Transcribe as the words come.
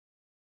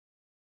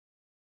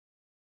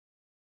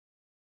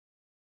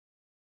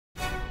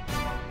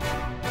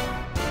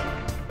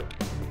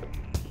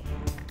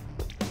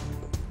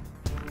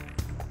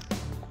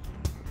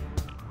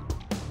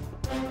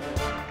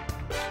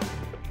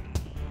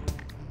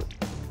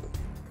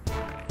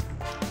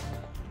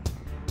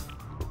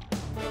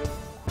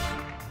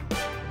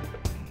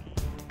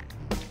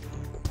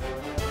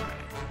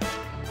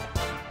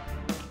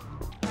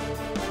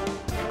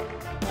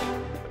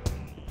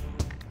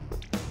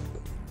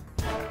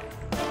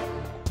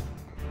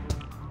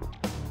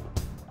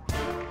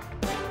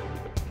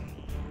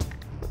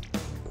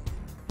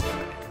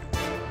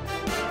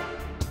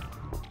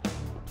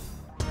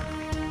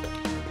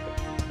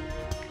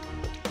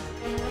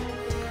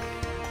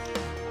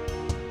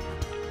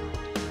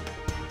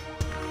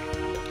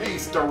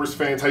Star Wars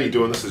fans, how you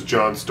doing? This is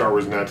John, Star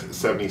Wars Nut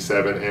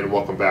 77, and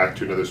welcome back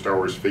to another Star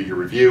Wars figure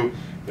review.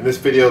 In this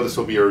video, this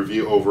will be a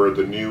review over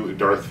the new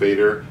Darth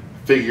Vader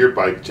figure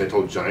by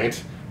Gentle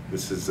Giant.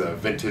 This is a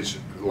vintage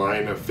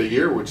line of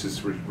figure, which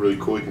is really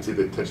cool. You can see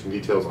the attention to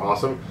detail is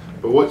awesome.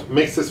 But what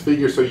makes this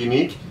figure so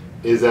unique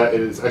is that it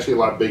is actually a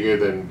lot bigger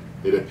than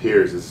it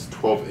appears. It's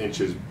 12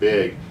 inches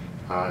big,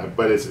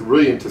 but it's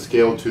really into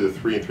scale to the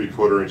 3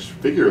 3/4 inch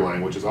figure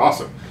line, which is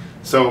awesome.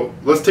 So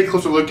let's take a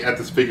closer look at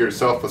this figure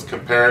itself. Let's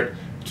compare it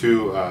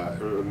to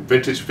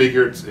vintage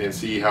figures and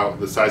see how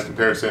the size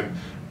comparison.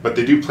 But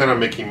they do plan on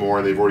making more,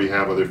 and they've already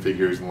have other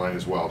figures in line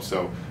as well.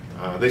 So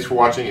thanks for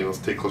watching, and let's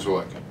take a closer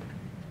look.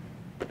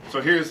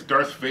 So here's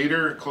Darth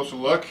Vader, closer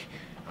look.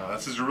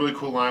 This is a really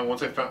cool line.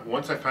 Once I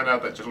found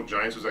out that Gentle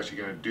Giants was actually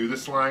going to do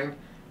this line,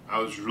 I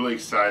was really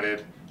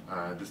excited.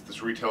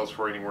 This retails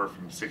for anywhere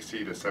from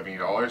 $60 to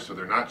 $70, so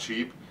they're not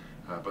cheap.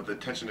 But the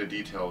attention to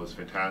detail is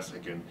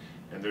fantastic, and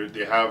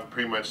they have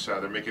pretty much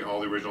they're making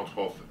all the original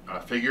 12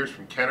 figures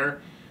from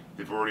Kenner.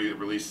 They've already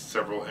released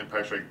several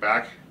Empire Strikes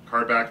Back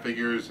card back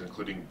figures,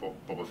 including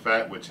Boba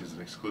Fett, which is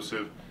an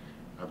exclusive,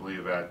 I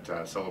believe, at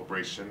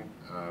Celebration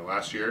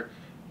last year,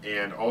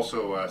 and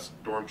also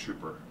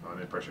Stormtrooper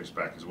on Empire Strikes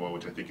Back as well,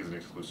 which I think is an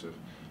exclusive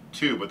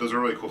too. But those are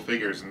really cool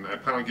figures, and I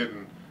plan on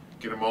getting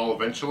them all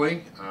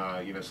eventually,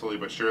 slowly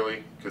but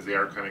surely, because they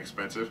are kind of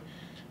expensive.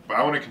 But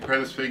I want to compare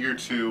this figure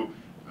to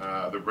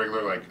the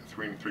regular, like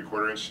 3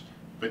 3/4 inch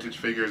vintage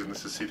figures, and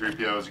this is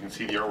C-3PO. As you can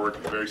see, the artwork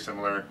is very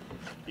similar.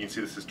 You can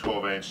see this is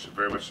 12 inch,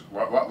 very much a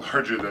lot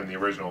larger than the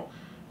original.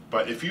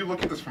 But if you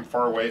look at this from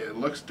far away, it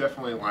looks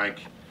definitely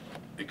like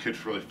it could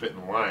really fit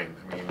in line.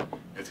 I mean,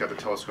 it's got the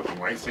telescoping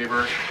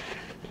lightsaber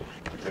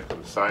on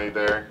the side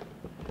there.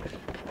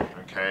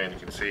 Okay, and you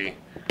can see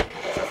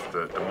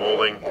the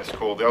molding is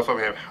cool. They also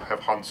have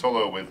Han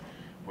Solo with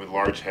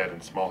large head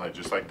and small head,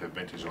 just like the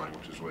vintage line,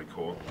 which is really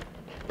cool.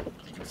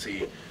 You can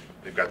see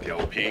they've got the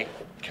LP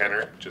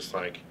Kenner, just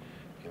like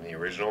in the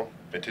original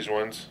vintage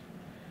ones.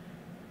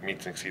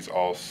 Meets and exceeds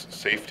all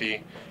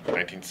safety,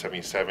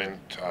 1977,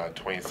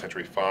 20th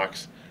Century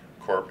Fox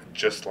Corp,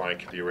 just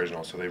like the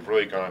original. So they've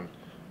really gone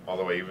all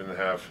the way. Even to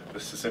have,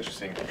 this is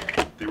interesting,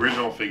 the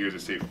original figures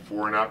that say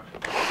 4 and up.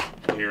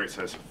 Here it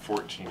says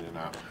 14 and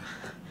up.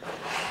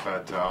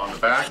 But on the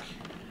back,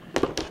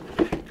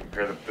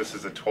 compare this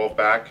is a 12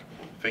 back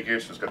figure,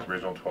 so it's got the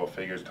original 12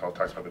 figures. It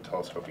talks about the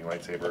telescoping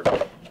lightsaber,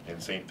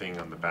 and same thing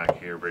on the back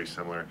here, very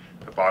similar.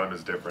 The bottom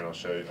is different. I'll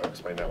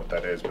explain that what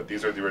that is. But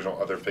these are the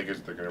original other figures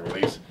that they're going to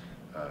release: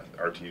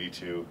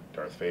 R2-D2,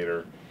 Darth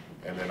Vader,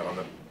 and then on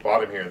the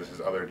bottom here, this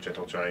is other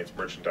Gentle Giants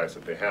merchandise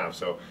that they have.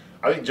 So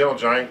I think Gentle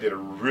Giant did a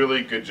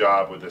really good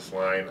job with this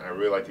line. I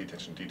really like the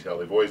attention to detail.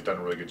 They've always done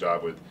a really good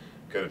job with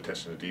good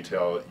attention to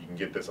detail. You can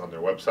get this on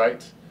their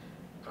website,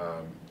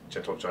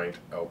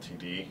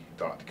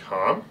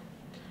 GentleGiantLTD.com.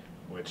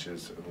 which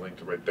is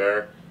linked right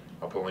there.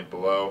 I'll put a link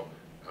below.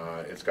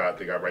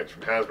 They got rights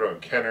from Hasbro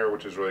and Kenner,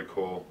 which is really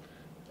cool.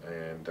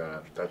 And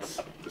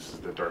this is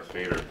the Darth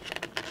Vader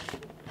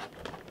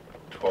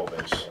 12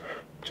 inch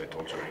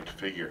Gentle Giant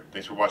figure.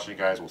 Thanks for watching,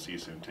 guys. We'll see you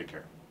soon. Take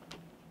care.